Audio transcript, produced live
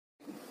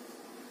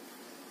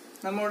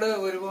നമ്മുടെ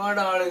ഒരുപാട്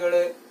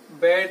ആളുകള്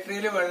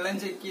ബാറ്ററിയിൽ വെള്ളം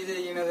ചെക്ക്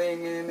ചെയ്യണത്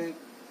എങ്ങനെയെന്ന്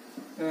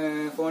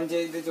ഫോൺ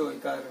ചെയ്ത്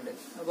ചോദിക്കാറുണ്ട്.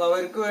 അപ്പൊ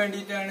അവർക്ക്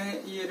വേണ്ടിയിട്ടാണ്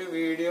ഈ ഒരു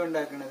വീഡിയോ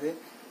ഉണ്ടാക്കുന്നത്.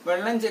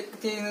 വെള്ളം ചെക്ക്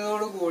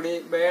ചെയ്യുന്നതോടുകൂടി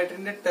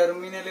ബാറ്ററിന്റെ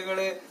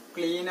ടെർമിനലുകള്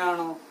ക്ലീൻ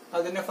ആണോ,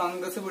 അതിന്റെ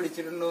ഫംഗസ്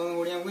പിടിച്ചിട്ടുണ്ടോ എന്ന്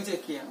കൂടി നമുക്ക്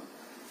ചെക്ക് ചെയ്യണം.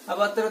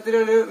 അപ്പൊ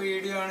അത്തരത്തിലൊരു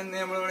വീഡിയോ ആണ് ഇന്ന്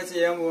നമ്മളിവിടെ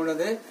ചെയ്യാൻ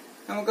പോകുന്നത്.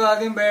 നമുക്ക്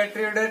ആദ്യം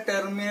ബാറ്ററിയുടെ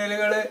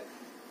ടെർമിനലുകള്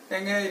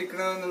എങ്ങനെ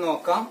ഇരിക്കണമെന്ന്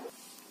നോക്കാം.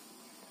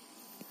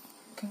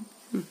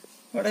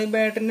 ഇവിടെ ഈ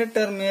ബാറ്ററിന്റെ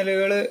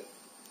ടെർമിനലുകള്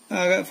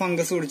ആകെ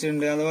ഫംഗസ്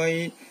പിടിച്ചിട്ടുണ്ട്, അഥവാ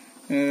ഈ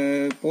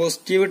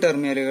പോസിറ്റീവ്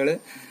ടെർമിനലുകള്.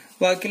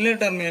 ബാക്കിയുള്ള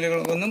ടെർമിനലുകൾ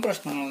ഒന്നും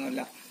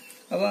പ്രശ്നങ്ങളൊന്നുമില്ല.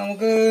 അപ്പൊ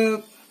നമുക്ക്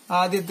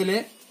ആദ്യത്തില്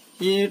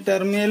ഈ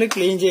ടെർമിനൽ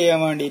ക്ലീൻ ചെയ്യാൻ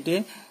വേണ്ടിയിട്ട്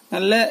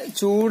നല്ല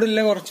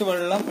ചൂടുള്ള കുറച്ച്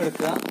വെള്ളം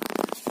എടുക്കുക.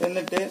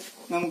 എന്നിട്ട്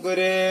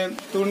നമുക്കൊരു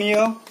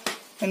തുണിയോ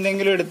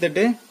എന്തെങ്കിലും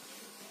എടുത്തിട്ട്,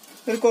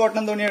 ഒരു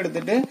കോട്ടൺ തുണി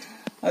എടുത്തിട്ട്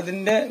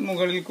അതിന്റെ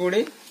മുകളിൽ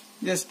കൂടി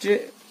ജസ്റ്റ്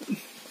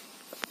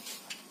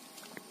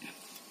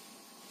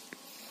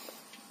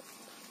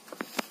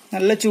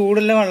നല്ല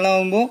ചൂടുള്ള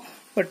വെള്ളമാകുമ്പോൾ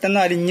പെട്ടെന്ന്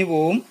അലിഞ്ഞു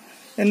പോവും.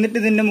 എന്നിട്ട്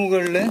ഇതിന്റെ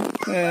മുകളിൽ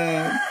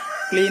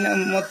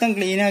മൊത്തം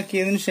ക്ലീൻ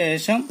ആക്കിയതിനു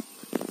ശേഷം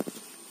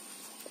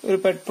ഒരു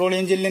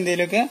പെട്രോളിയം ജെല്ല്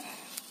എന്തെങ്കിലുമൊക്കെ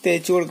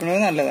തേച്ച് കൊടുക്കുന്നത്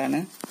നല്ലതാണ്.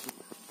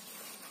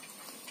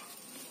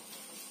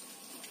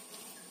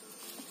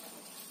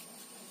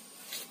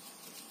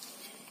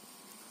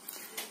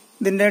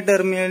 ഇതിന്റെ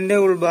ടെർമിനലിന്റെ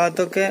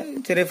ഉൾഭാഗത്തൊക്കെ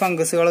ചെറിയ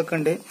ഫംഗസുകളൊക്കെ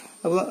ഉണ്ട്.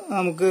 അപ്പൊ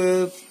നമുക്ക്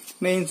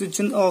മെയിൻ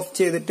സ്വിച്ച് ഓഫ്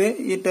ചെയ്തിട്ട്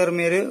ഈ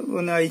ടെർമിനൽ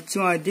ഒന്ന് അഴിച്ചു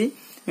മാറ്റി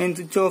മെയിൻ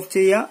സ്വിച്ച് ഓഫ്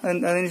ചെയ്യുക.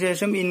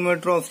 അതിനുശേഷം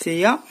ഇൻവെർട്ടർ ഓഫ്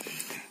ചെയ്യുക.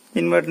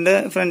 ഇൻവെർട്ടറിന്റെ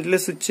ഫ്രണ്ടിലെ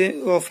സ്വിച്ച്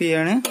ഓഫ്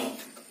ചെയ്യാണ്.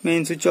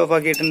 മെയിൻ സ്വിച്ച് ഓഫ്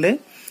ആക്കിയിട്ടുണ്ട്.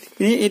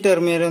 ഇനി ഈ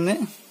ടെർമിനൽ ഒന്ന്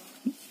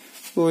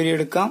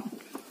ഊരിയെടുക്കാം.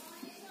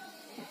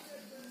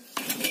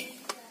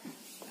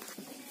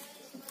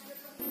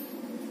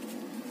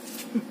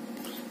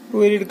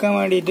 ഊരിയെടുക്കാൻ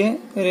വേണ്ടിയിട്ട്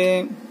ഒരു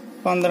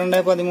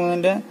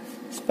 12-13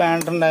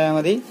 സ്പാനർ ഉണ്ടായാൽ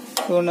മതി.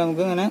 അതുകൊണ്ട്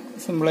നമുക്ക് ഇങ്ങനെ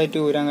സിമ്പിളായിട്ട്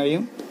ഊരാൻ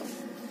കഴിയും.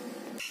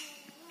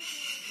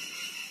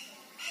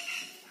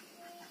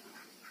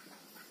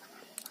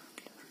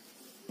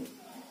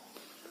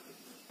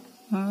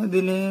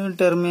 ഇതില്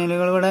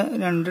ടെർമിനലുകൾ ഇവിടെ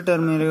 2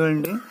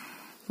 ടെർമിനലുകളുണ്ട്.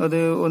 അത്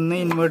ഒന്ന്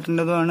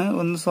ഇൻവെർട്ടറിൻ്റെതുമാണ്,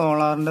 ഒന്ന്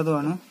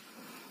സോളാറിൻ്റെതുമാണ്.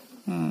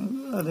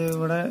 അത്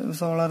ഇവിടെ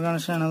സോളാർ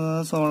കണക്ഷനാണ്.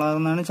 അത് സോളാറിൽ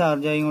നിന്നാണ്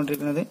ചാർജ്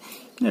ആയിക്കൊണ്ടിരിക്കുന്നത്.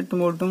 8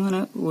 വോൾട്ടും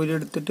ഇങ്ങനെ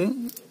ഊരിയെടുത്തിട്ട്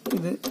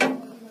ഇത്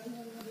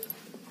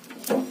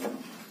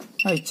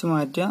അയച്ചു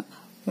മാറ്റുക.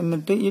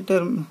 എന്നിട്ട് ഈ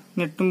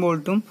 8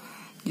 വോൾട്ടും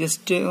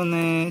ജസ്റ്റ്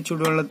ഒന്ന്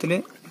ചൂടുവെള്ളത്തിൽ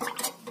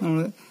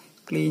നമ്മൾ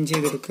ക്ലീൻ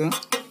ചെയ്തെടുക്കുക.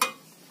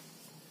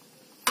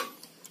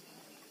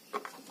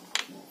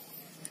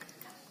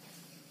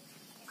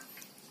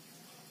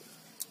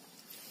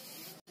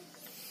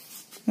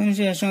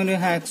 അതിനുശേഷം ഒരു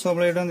ഹാക്സോ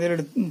ബ്ലേഡ്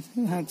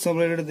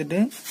എടുത്തിട്ട്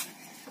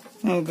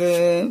നമുക്ക്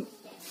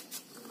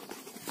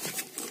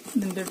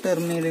ഇതിന്റെ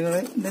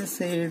ടെർമിനലുകളുടെ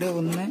സൈഡ്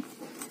ഒന്ന്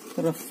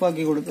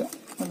റഫാക്കി കൊടുക്കുക.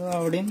 അത്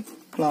അവിടെയും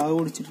ക്ലാവ്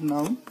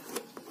പിടിച്ചിട്ടുണ്ടാവും.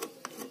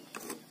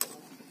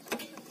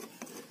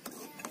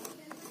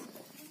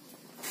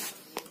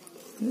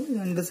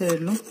 രണ്ട്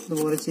സൈഡിലും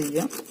ഇതുപോലെ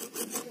ചെയ്യാം.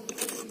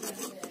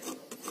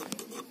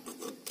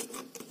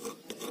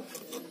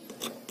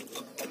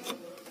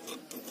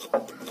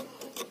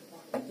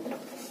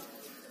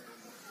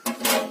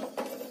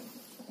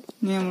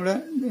 ഇനി നമ്മുടെ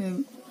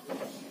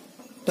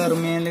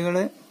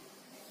ടെർമിനലുകള്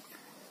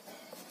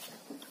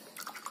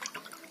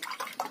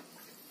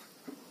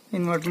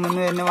ഇൻവെർട്ടറിൽ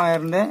നിന്ന് വരുന്ന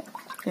വയറിന്റെ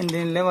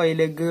എൻഡിലെ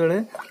വൈലെഗുകൾ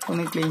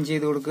ഒന്ന് ക്ലീൻ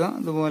ചെയ്ത് കൊടുക്കുക.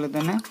 അതുപോലെ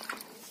തന്നെ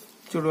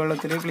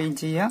ചൂടുവെള്ളത്തിൽ ക്ലീൻ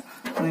ചെയ്യുക.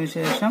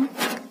 അതിനുശേഷം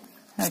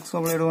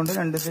ഹാക്സോ ബ്ലേഡ് കൊണ്ട്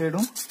 2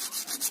 സൈഡും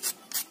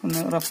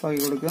ഒന്ന്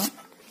റഫാക്കി കൊടുക്കുക.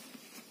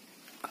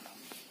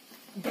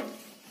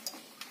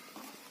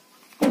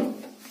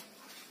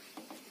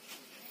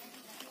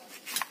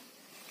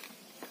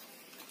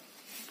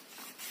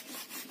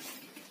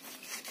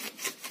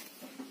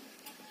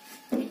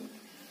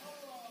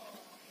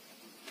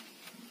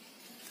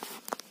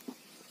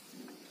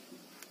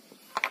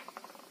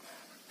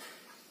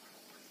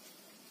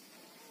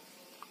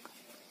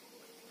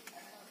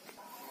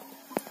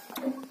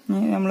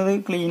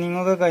 നമ്മളിത് ക്ലീനിങ്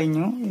ഒക്കെ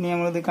കഴിഞ്ഞു. ഇനി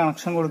നമ്മളിത്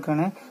കണക്ഷൻ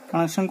കൊടുക്കുകയാണ്.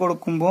 കണക്ഷൻ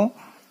കൊടുക്കുമ്പോൾ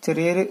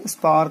ചെറിയൊരു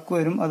സ്പാർക്ക്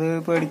വരും. അത്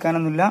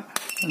പേടിക്കാനൊന്നുമില്ല.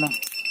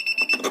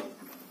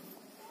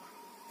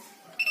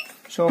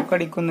 ഷോക്ക്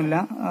അടിക്കൊന്നുമില്ല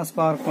ആ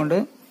സ്പാർക്ക് കൊണ്ട്.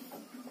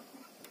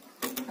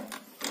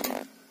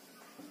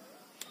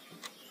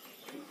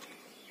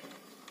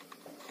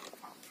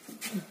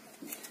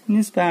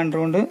 ഇനി സ്പാനർ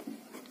കൊണ്ട്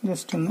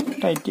ജസ്റ്റ് ഒന്ന്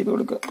ടൈറ്റ് ചെയ്ത്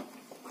കൊടുക്കുക.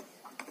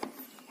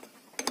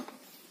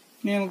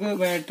 ഇനി നമുക്ക്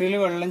ബാറ്ററിയിൽ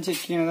വെള്ളം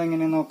ചെക്ക് ചെയ്യണത്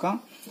എങ്ങനെയാന്ന് നോക്കാം.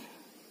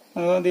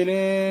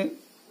 അതില്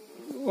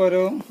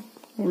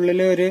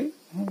ഉള്ളിലൊരു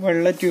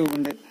വെള്ള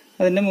ട്യൂബുണ്ട്.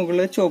 അതിന്റെ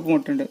മുകളിൽ ചുവപ്പ്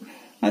മുട്ടുണ്ട്.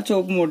 ആ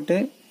ചുവപ്പ് മുട്ട്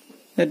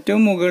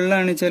ഏറ്റവും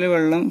മുകളിലാണ് വെച്ചാൽ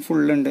വെള്ളം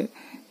ഫുള്ളുണ്ട്.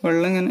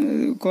 വെള്ളം ഇങ്ങനെ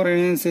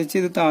കുറയുന്നതനുസരിച്ച്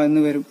ഇത്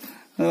താഴ്ന്നു വരും.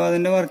 അഥവാ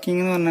അതിന്റെ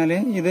വർക്കിംഗ് എന്ന് പറഞ്ഞാല്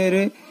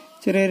ഇതൊരു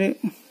ചെറിയൊരു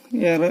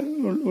എയർ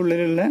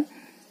ഉള്ളിലുള്ള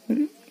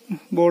ഒരു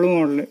ബോൾ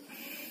മോഡല്.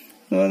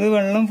 അതായത്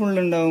വെള്ളം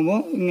ഫുള്ളുണ്ടാകുമ്പോൾ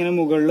ഇങ്ങനെ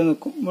മുകളിൽ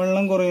നിൽക്കും.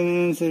 വെള്ളം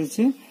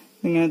കുറയുന്നതിനനുസരിച്ച്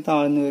ഇങ്ങനെ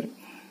താഴ്ന്നു വരും.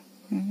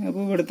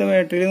 അപ്പോൾ ഇവിടുത്തെ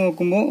ബാറ്ററിയിൽ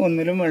നോക്കുമ്പോൾ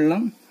ഒന്നിലും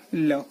വെള്ളം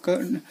ഇല്ല, ഒക്കെ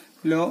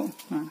ലോ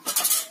ആണ്.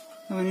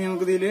 അപ്പൊ ഇനി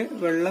നമുക്ക് ഇതില്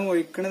വെള്ളം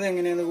ഒഴിക്കണത്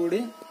എങ്ങനെയാന്ന് കൂടി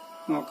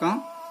നോക്കാം.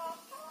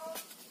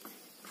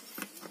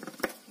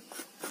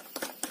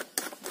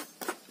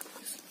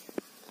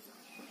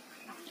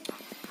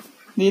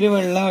 ഇതിൽ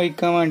വെള്ളം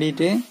ഒഴിക്കാൻ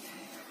വേണ്ടിയിട്ട്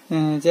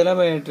ചില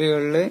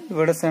ബാറ്ററികളിൽ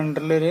ഇവിടെ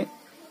സെന്ററിലൊരു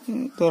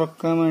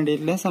തുറക്കാൻ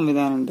വേണ്ടിയിട്ടുള്ള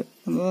സംവിധാനമുണ്ട്.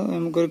 അപ്പോൾ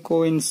നമുക്കൊരു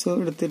കോയിൻസ്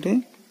എടുത്തിട്ട്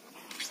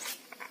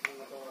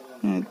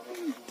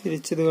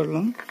തിരിച്ചത്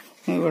വെള്ളം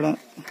ഇവിടെ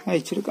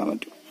അയച്ചെടുക്കാൻ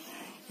പറ്റും.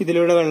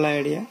 ഇതിലൂടെ വെള്ളം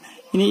ആഡ് ചെയ്യുക.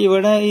 ഇനി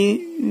ഇവിടെ ഈ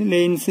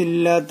ലൈൻസ്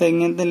ഇല്ലാത്ത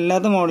ഇങ്ങനത്തെ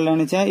ഇല്ലാത്ത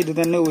മോഡലാണെന്ന് വെച്ചാൽ ഇത്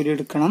തന്നെ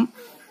ഊരിയെടുക്കണം.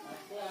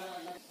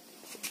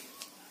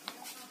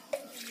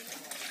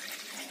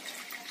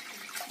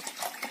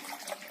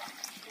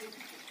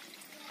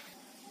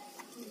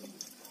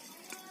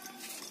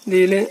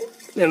 ഇതില്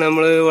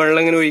നമ്മള്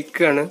വെള്ളം ഇങ്ങനെ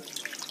ഒഴിക്കുകയാണ്.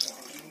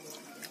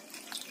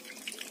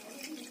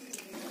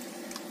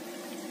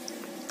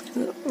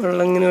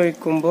 വെള്ളം ഇങ്ങനെ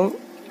ഒഴിക്കുമ്പോൾ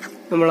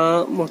നമ്മൾ ആ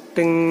മുട്ട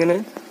ഇങ്ങനെ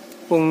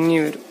പൊങ്ങി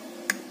വരും.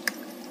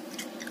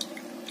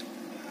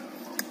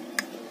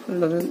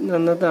 ഉള്ളത്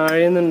നന്ന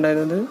താഴെ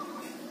നിന്നുണ്ടായിരുന്നത്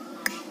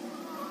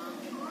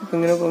ഇപ്പൊ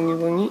ഇങ്ങനെ പൊങ്ങി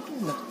പൊങ്ങി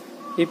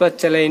ഈ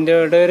പച്ച ലൈൻ്റെ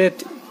ഇവിടെ വരെ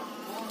എത്തി.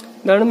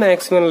 ഇതാണ്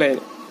മാക്സിമം ലൈൻ,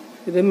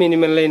 ഇത്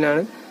മിനിമം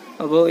ലൈനാണ്.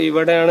 അപ്പോൾ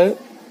ഇവിടെയാണ്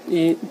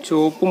ഈ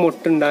ചുവപ്പ്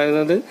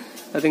മുട്ടുണ്ടായിരുന്നത്.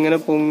 അതിങ്ങനെ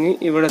പൊങ്ങി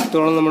ഇവിടെ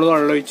എത്തോളം നമ്മൾ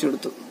വെള്ളം ഒഴിച്ചു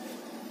കൊടുത്തു.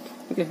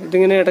 ഓക്കെ,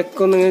 ഇതിങ്ങനെ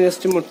ഇടയ്ക്കൊന്നിങ്ങനെ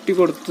ജസ്റ്റ് മുട്ടി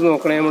കൊടുത്ത്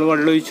നോക്കണേ നമ്മൾ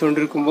വെള്ളം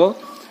ഒഴിച്ചുകൊണ്ടിരിക്കുമ്പോൾ.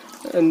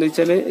 എന്താ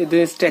വെച്ചാൽ ഇത്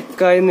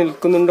സ്റ്റക്കായി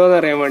നിൽക്കുന്നുണ്ടോ എന്ന്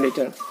അറിയാൻ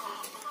വേണ്ടിയിട്ടാണ്.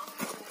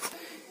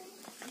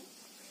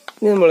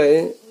 നമ്മൾ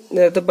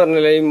നേരത്തെ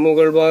പറഞ്ഞില്ലേ, ഈ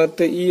മുകൾ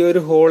ഭാഗത്ത് ഈ ഒരു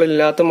ഹോൾ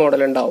ഇല്ലാത്ത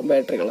മോഡൽ ഉണ്ടാവും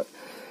ബാറ്ററികൾ.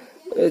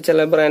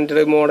 ചില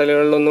ബ്രാൻഡഡ്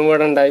മോഡലുകളിലൊന്നും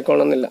ഇവിടെ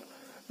ഉണ്ടായിക്കോണമെന്നില്ല.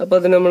 അപ്പൊ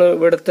അത് നമ്മൾ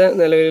ഇവിടുത്തെ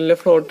നിലവിലെ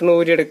ഫ്ലോട്ടിന്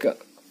ഊരിയെടുക്കുക.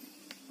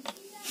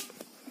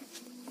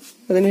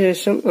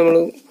 അതിനുശേഷം നമ്മൾ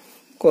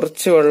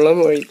കുറച്ച് വെള്ളം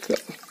ഒഴിക്കുക.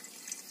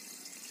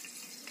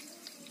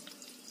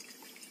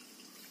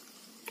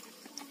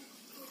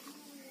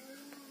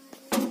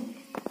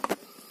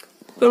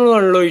 നമ്മൾ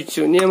വെള്ളം ഒഴിച്ചു.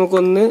 ഇനി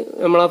നമുക്കൊന്ന്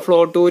നമ്മൾ ആ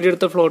ഫ്ലോട്ട്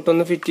ഊരിയെടുത്ത ഫ്ലോട്ട്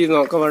ഒന്ന് ഫിറ്റ് ചെയ്ത്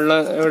നോക്കാം, വെള്ളം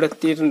എവിടെ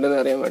എത്തിയിട്ടുണ്ടെന്ന്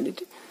അറിയാൻ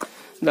വേണ്ടിയിട്ട്.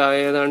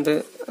 ഏതാണ്ട്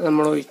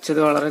നമ്മൾ ഒഴിച്ചത്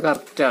വളരെ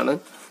കറക്റ്റാണ്.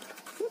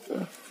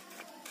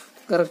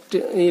 കറക്റ്റ്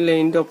ഈ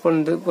ലൈനിന്റെ ഒപ്പം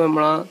ഉണ്ട്. ഇപ്പൊ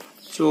നമ്മൾ ആ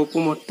ചുവപ്പ്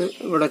മുട്ട്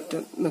ഇവിടെ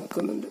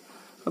നിൽക്കുന്നുണ്ട്.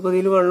 അപ്പൊ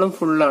ഇതിൽ വെള്ളം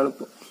ഫുള്ളാണ്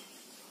ഇപ്പോൾ.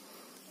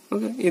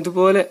 ഓക്കെ,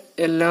 ഇതുപോലെ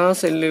എല്ലാ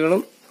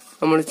സെല്ലുകളും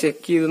നമ്മൾ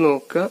ചെക്ക് ചെയ്ത്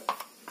നോക്കുക.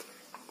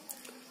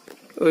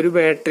 ഒരു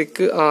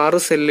ബാറ്ററിക്ക് 6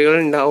 സെല്ലുകൾ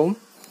ഉണ്ടാവും.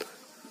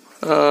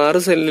 6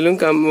 സെല്ലിലും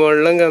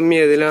വെള്ളം കമ്മി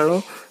ഏതിലാണോ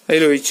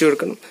അതിൽ ഒഴിച്ചു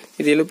കൊടുക്കണം.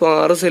 ഇതിലിപ്പോൾ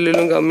 6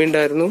 സെല്ലിലും കമ്മി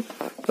ഉണ്ടായിരുന്നു.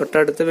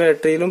 തൊട്ടടുത്ത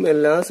ബാറ്ററിയിലും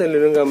എല്ലാ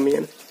സെല്ലിലും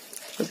കമ്മിയാണ്.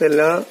 അപ്പൊ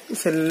എല്ലാ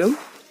സെല്ലിലും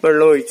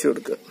വെള്ളം ഒഴിച്ചു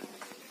കൊടുക്കുക.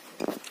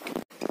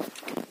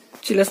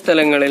 ചില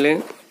സ്ഥലങ്ങളിൽ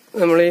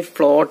നമ്മൾ ഈ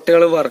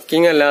ഫ്ലോട്ടുകൾ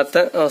വർക്കിംഗ് അല്ലാത്ത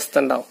അവസ്ഥ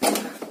ഉണ്ടാവും.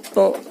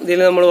 അപ്പോൾ ഇതിൽ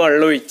നമ്മൾ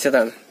വെള്ളം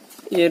ഒഴിച്ചതാണ്.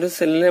 ഈ ഒരു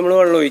സെല്ലിൽ നമ്മൾ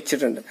വെള്ളം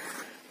ഒഴിച്ചിട്ടുണ്ട്.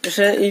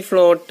 പക്ഷെ ഈ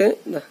ഫ്ലോട്ട്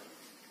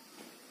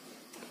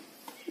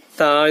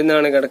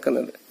താഴ്ന്നാണ്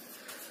കിടക്കുന്നത്.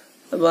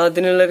 അപ്പൊ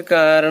അതിനുള്ളൊരു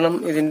കാരണം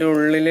ഇതിന്റെ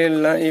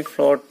ഉള്ളിലുള്ള ഈ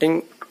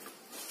ഫ്ലോട്ടിംഗ്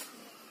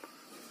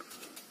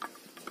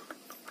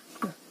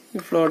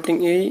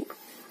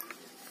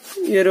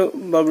ഈ ഒരു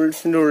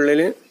ബബിൾസിന്റെ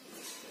ഉള്ളില്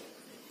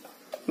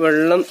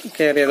വെള്ളം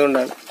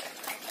കയറിയതുകൊണ്ടാണ്.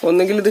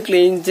 ഒന്നുകിൽ ഇത്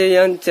ക്ലീൻ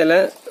ചെയ്യാൻ ചില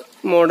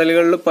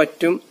മോഡലുകളിൽ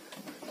പറ്റും,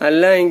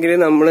 അല്ല എങ്കിൽ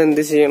നമ്മൾ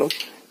എന്ത് ചെയ്യണം,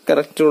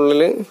 കറക്റ്റ്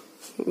ഉള്ളില്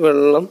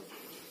വെള്ളം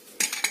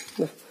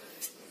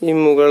ഈ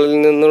മുകളിൽ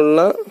നിന്നുള്ള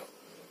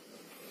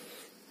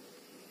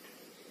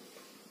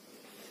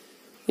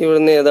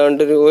ഇവിടുന്ന്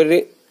ഏതാണ്ട് ഒരു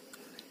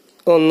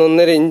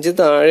 1.5 ഇഞ്ച്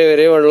താഴെ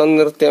വരെ വെള്ളം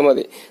നിർത്തിയാൽ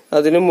മതി.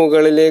 അതിന്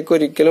മുകളിലേക്ക്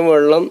ഒരിക്കലും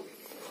വെള്ളം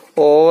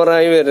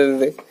ഓവറായി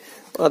വരരുത്.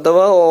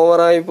 അഥവാ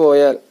ഓവറായി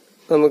പോയാൽ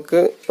നമുക്ക്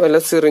വല്ല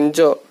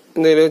സിറിഞ്ചോ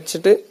എന്തെങ്കിലും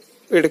വെച്ചിട്ട്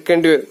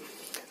എടുക്കേണ്ടി വരും.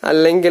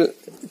 അല്ലെങ്കിൽ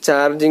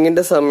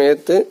ചാർജിങ്ങിന്റെ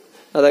സമയത്ത്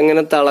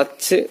അതങ്ങനെ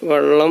തിളച്ച്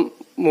വെള്ളം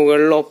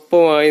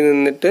മുകളിലൊപ്പമായി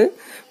നിന്നിട്ട്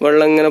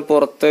വെള്ളം ഇങ്ങനെ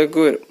പുറത്തേക്ക്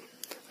വരും.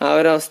 ആ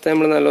ഒരു അവസ്ഥ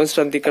നമ്മൾ നല്ലോണം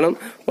ശ്രദ്ധിക്കണം.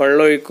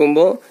 വെള്ളം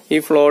ഒഴിക്കുമ്പോൾ ഈ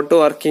ഫ്ലോട്ട്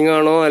വർക്കിംഗ്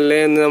ആണോ അല്ലേ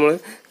എന്ന് നമ്മൾ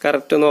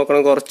കറക്റ്റ്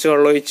നോക്കണം. കുറച്ച്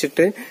വെള്ളം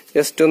ഒഴിച്ചിട്ട്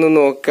ജസ്റ്റ് ഒന്ന്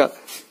നോക്കുക,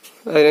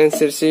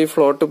 അതിനനുസരിച്ച് ഈ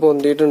ഫ്ലോട്ട്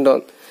പൊന്തിയിട്ടുണ്ടോ.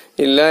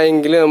 ഇല്ല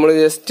എങ്കിൽ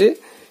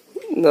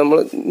നമ്മൾ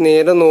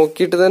നേരെ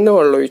നോക്കിയിട്ട് തന്നെ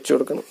വെള്ളം ഒഴിച്ചു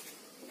കൊടുക്കണം.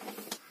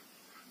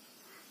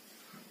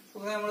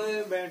 നമ്മള്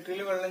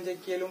ബാറ്ററിയിൽ വെള്ളം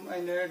ചെക്ക് ചെയ്യലും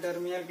അതിന്റെ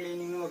ടെർമിനൽ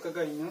ക്ലീനിങ്ങും ഒക്കെ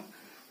കഴിഞ്ഞു.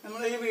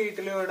 നമ്മൾ ഈ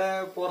വീട്ടിലിവിടെ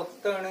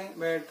പുറത്താണ്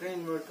ബാറ്ററി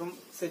ഇൻവെർട്ടറും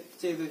സെറ്റ്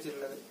ചെയ്ത്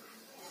വെച്ചിട്ടുള്ളത്.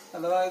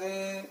 അഥവാ ഇത്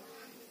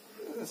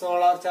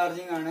സോളാർ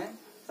ചാർജിങ് ആണ്.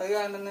 അത്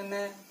കാരണം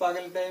തന്നെ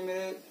പകൽ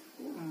ടൈമില്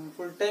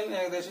ഫുൾ ടൈം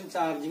ഏകദേശം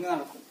ചാർജിങ്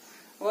നടക്കും.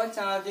 അപ്പോൾ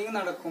ചാർജിങ്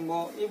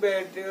നടക്കുമ്പോൾ ഈ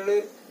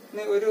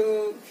ബാറ്ററികളിന് ഒരു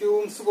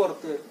ഫ്യൂംസ്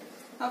പുറത്ത് വരും.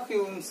 ആ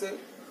ഫ്യൂംസ്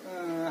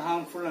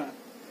ഹാംഫുൾ ആണ്.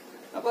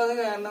 അപ്പൊ അത്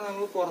കാരണം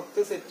നമ്മൾ പുറത്ത്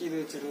സെറ്റ് ചെയ്ത്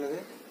വെച്ചിട്ടുള്ളത്.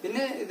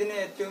 പിന്നെ ഇതിന്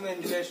ഏറ്റവും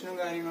വെന്റിലേഷനും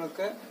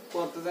കാര്യങ്ങളൊക്കെ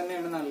പുറത്ത്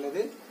തന്നെയാണ്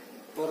നല്ലത്.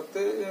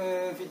 പുറത്ത്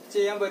ഫിറ്റ്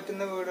ചെയ്യാൻ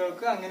പറ്റുന്ന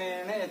വീടുകൾക്ക്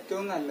അങ്ങനെയാണ്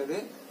ഏറ്റവും നല്ലത്.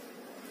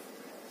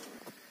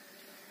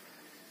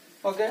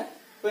 ഓക്കെ,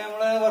 ഇപ്പൊ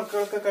നമ്മളെ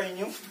വർക്കുകളൊക്കെ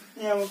കഴിഞ്ഞു.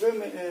 ഇനി നമുക്ക്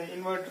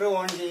ഇൻവെർട്ടർ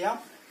ഓൺ ചെയ്യാം.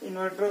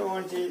 ഇൻവെർട്ടർ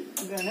ഓൺ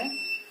ചെയ്താണ്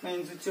മെയിൻ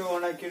സ്വിച്ച്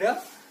ഓൺ ആക്കിയിടുക.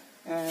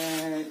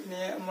 ഇനി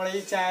നമ്മളെ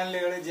ഈ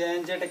ചാനലുകൾ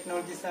JNJ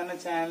ടെക്നോളജീസ് എന്ന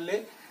ചാനല്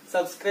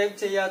സബ്സ്ക്രൈബ്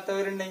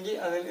ചെയ്യാത്തവരുണ്ടെങ്കിൽ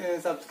അതിൽ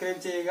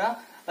സബ്സ്ക്രൈബ് ചെയ്യുക.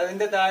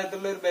 അതിന്റെ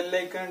താഴത്തുള്ള ഒരു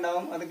ബെല്ലൈക്കൺ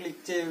ഉണ്ടാവും, അത്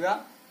ക്ലിക്ക്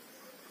ചെയ്യുക.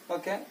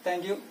 Okay,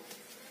 thank you.